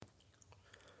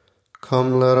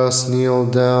Come, let us kneel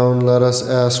down, let us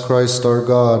ask Christ our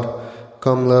God.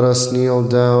 Come, let us kneel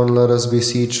down, let us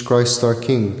beseech Christ our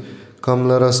King. Come,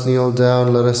 let us kneel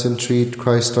down, let us entreat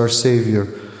Christ our Savior.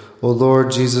 O Lord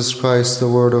Jesus Christ, the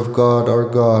Word of God, our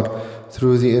God,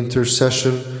 through the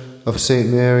intercession of Saint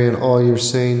Mary and all your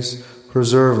saints,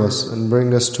 preserve us and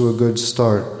bring us to a good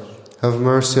start. Have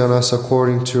mercy on us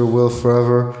according to your will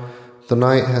forever. The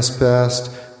night has passed.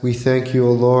 We thank you,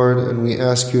 O Lord, and we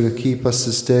ask you to keep us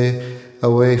this day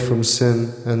away from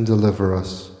sin and deliver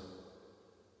us.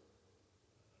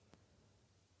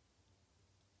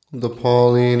 The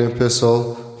Pauline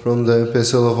Epistle, from the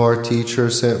Epistle of our teacher,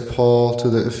 St. Paul, to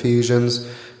the Ephesians.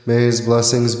 May his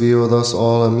blessings be with us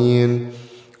all. Amen.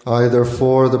 I,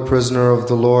 therefore, the prisoner of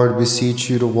the Lord, beseech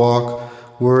you to walk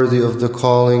worthy of the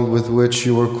calling with which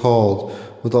you were called,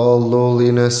 with all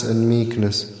lowliness and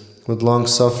meekness, with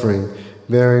long-suffering,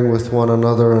 bearing with one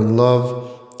another in love,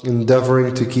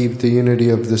 endeavoring to keep the unity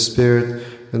of the Spirit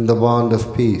in the bond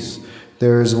of peace.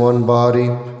 There is one body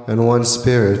and one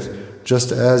Spirit,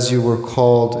 just as you were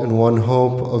called in one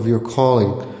hope of your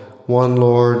calling, one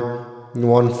Lord,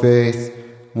 one faith,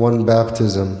 one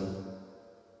baptism.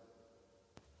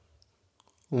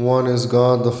 One is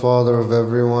God, the Father of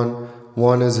everyone.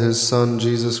 One is his Son,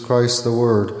 Jesus Christ, the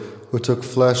Word, who took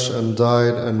flesh and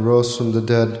died and rose from the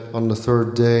dead on the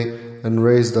third day and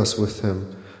raised us with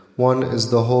him. One is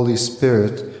the Holy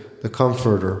Spirit, the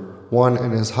Comforter, one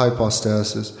in his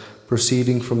hypostasis,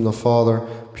 proceeding from the Father,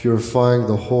 purifying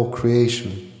the whole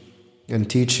creation, and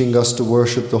teaching us to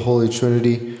worship the Holy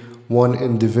Trinity, one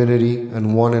in divinity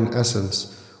and one in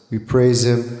essence. We praise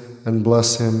him and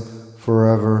bless him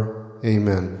forever.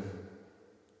 Amen.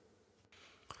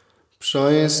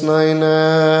 Shaisnainen,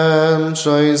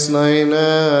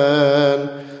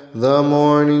 the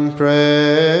morning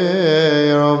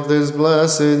prayer of this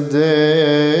blessed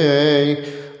day,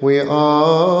 we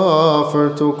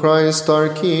offer to Christ our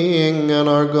King and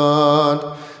our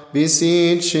God,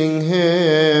 beseeching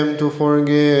him to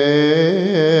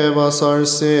forgive us our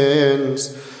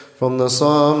sins. From the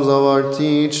Psalms of our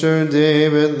teacher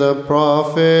David the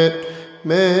prophet,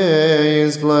 may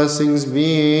his blessings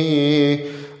be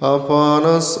upon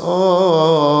us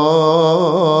all.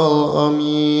 Amen.